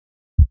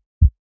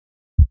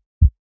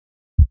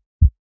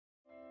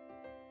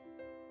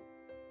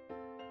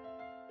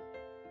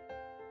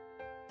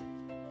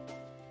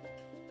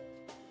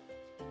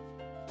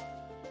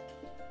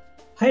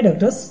Hi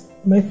doctors,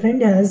 my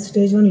friend has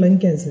stage 1 lung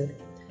cancer.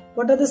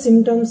 What are the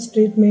symptoms,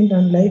 treatment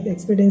and life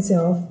expectancy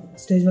of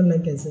stage 1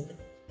 lung cancer?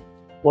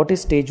 What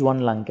is stage 1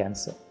 lung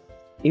cancer?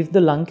 If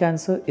the lung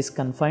cancer is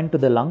confined to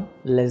the lung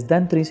less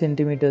than 3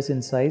 cm in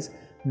size,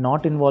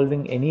 not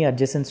involving any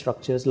adjacent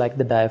structures like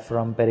the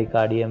diaphragm,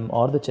 pericardium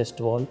or the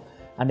chest wall,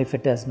 and if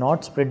it has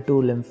not spread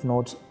to lymph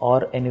nodes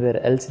or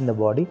anywhere else in the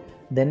body,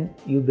 then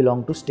you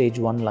belong to stage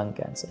 1 lung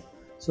cancer.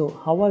 So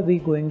how are we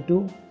going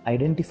to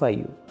identify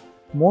you?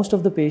 Most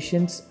of the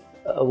patients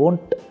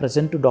won't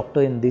present to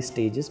doctor in these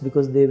stages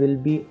because they will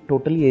be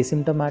totally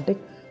asymptomatic,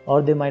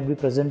 or they might be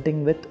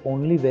presenting with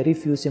only very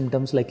few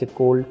symptoms like a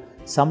cold,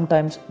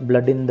 sometimes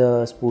blood in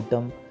the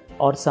sputum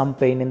or some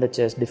pain in the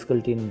chest,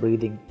 difficulty in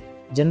breathing.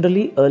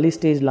 Generally, early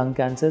stage lung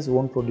cancers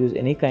won't produce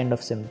any kind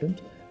of symptoms.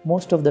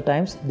 Most of the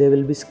times they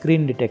will be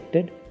screen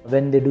detected.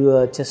 When they do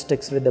a chest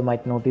x-ray, they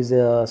might notice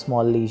a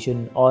small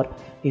lesion, or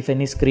if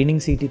any screening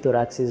CT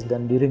thorax is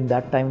done, during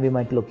that time we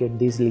might locate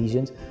these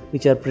lesions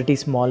which are pretty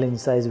small in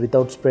size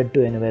without spread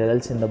to anywhere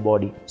else in the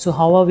body. So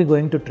how are we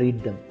going to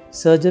treat them?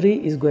 Surgery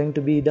is going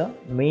to be the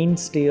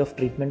mainstay of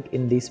treatment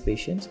in these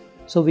patients.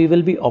 So we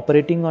will be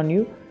operating on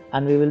you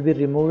and we will be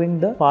removing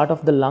the part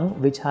of the lung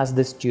which has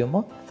this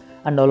tumor,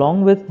 and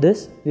along with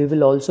this we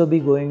will also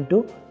be going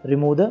to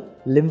remove the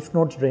lymph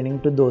nodes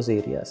draining to those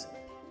areas.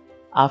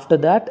 After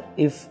that,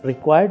 if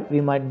required,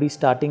 we might be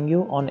starting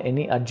you on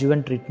any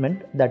adjuvant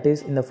treatment, that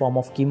is in the form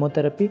of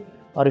chemotherapy,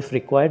 or if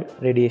required,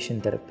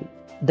 radiation therapy.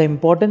 The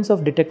importance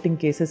of detecting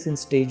cases in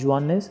stage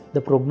 1 is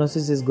the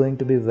prognosis is going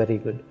to be very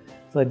good.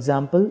 For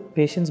example,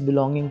 patients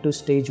belonging to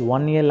stage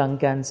 1A lung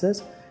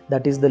cancers,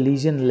 that is the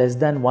lesion less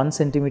than 1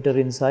 cm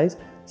in size,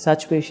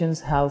 such patients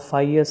have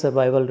 5-year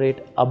survival rate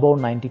above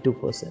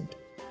 92%.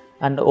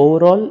 And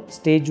overall,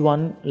 stage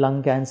 1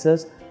 lung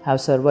cancers have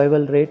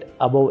survival rate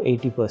above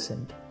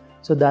 80%.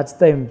 So that's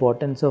the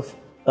importance of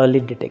early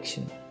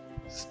detection.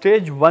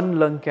 Stage 1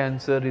 lung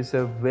cancer is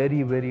a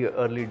very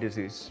early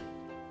disease,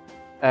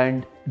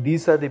 and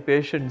these are the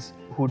patients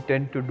who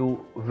tend to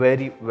do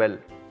very well.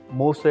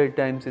 Most of the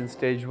times in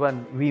stage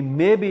 1 we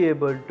may be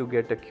able to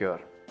get a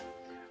cure.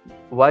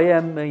 Why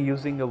am I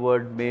using a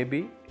word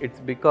maybe? It's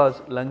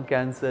because lung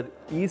cancer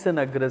is an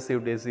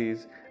aggressive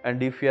disease,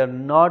 and if you are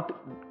not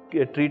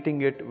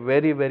treating it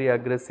very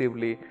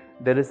aggressively,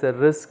 there is a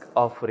risk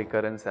of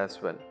recurrence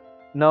as well.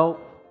 Now,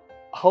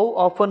 how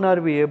often are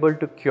we able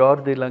to cure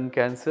the lung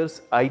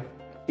cancers?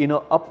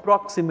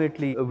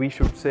 Approximately we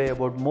should say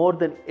about more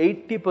than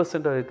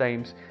 80% of the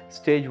times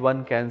stage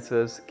 1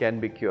 cancers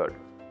can be cured.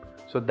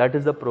 So that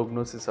is the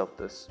prognosis of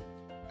this.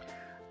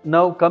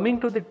 Now coming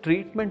to the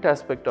treatment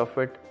aspect of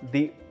it,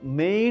 the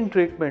main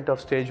treatment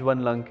of stage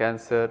 1 lung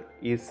cancer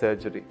is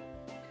surgery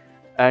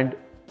and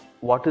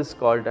what is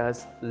called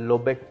as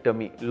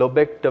lobectomy.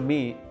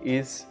 Lobectomy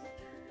is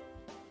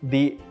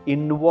the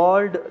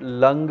involved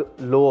lung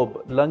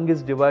lobe. Lung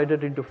is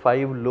divided into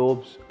 5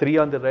 lobes, 3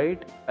 on the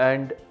right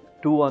and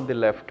 2 on the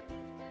left.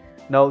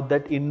 Now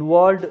that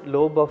involved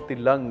lobe of the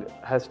lung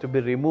has to be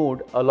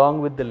removed along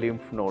with the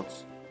lymph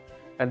nodes,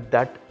 and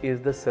that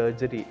is the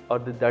surgery, or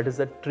that is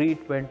the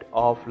treatment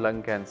of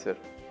lung cancer.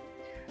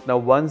 Now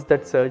once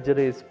that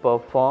surgery is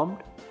performed,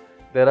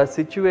 there are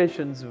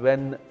situations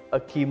when a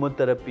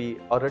chemotherapy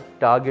or a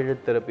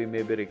targeted therapy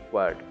may be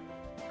required.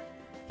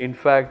 In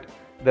fact,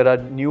 there are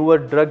newer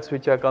drugs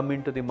which are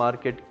coming to the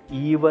market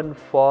even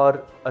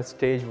for a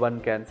stage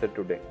 1 cancer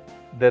today.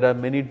 There are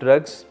many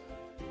drugs,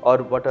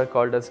 or what are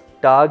called as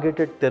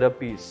targeted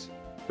therapies,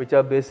 which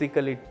are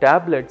basically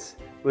tablets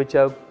which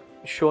have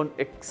shown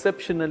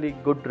exceptionally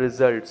good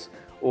results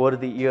over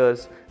the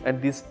years,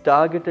 and these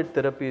targeted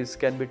therapies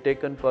can be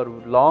taken for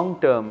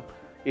long term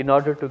in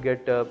order to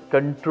get a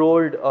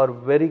controlled or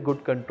very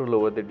good control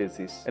over the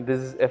disease, and this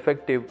is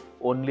effective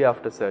only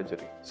after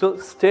surgery. So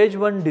stage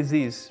 1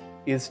 disease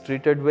is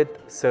treated with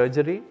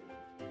surgery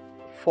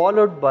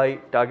followed by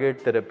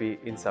targeted therapy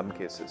in some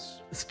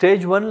cases.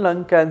 Stage 1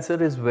 lung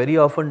cancer is very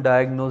often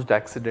diagnosed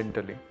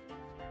accidentally.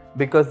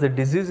 Because the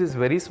disease is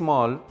very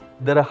small,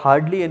 there are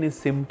hardly any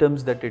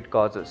symptoms that it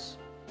causes.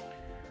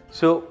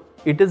 So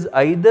it is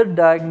either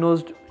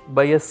diagnosed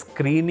by a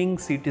screening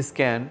CT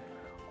scan,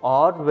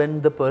 or when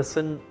the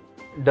person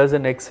does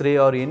an X-ray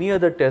or any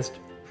other test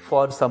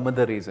for some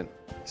other reason.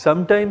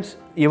 Sometimes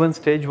even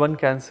stage 1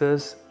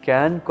 cancers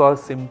can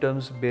cause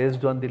symptoms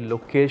based on the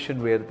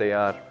location where they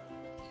are.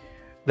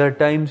 There are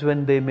times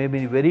when they may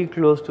be very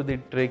close to the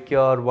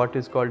trachea or what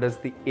is called as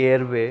the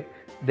airway.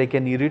 They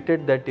can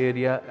irritate that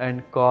area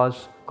and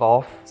cause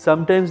cough.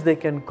 Sometimes they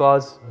can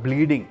cause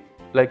bleeding,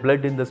 like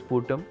blood in the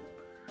sputum.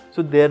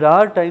 So there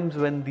are times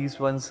when these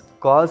ones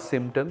cause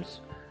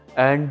symptoms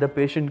and the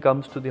patient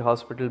comes to the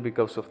hospital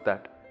because of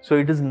that. So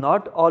it is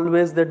not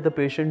always that the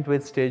patient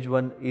with stage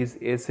 1 is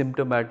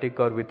asymptomatic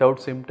or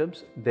without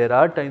symptoms. There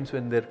are times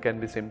when there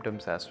can be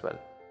symptoms as well.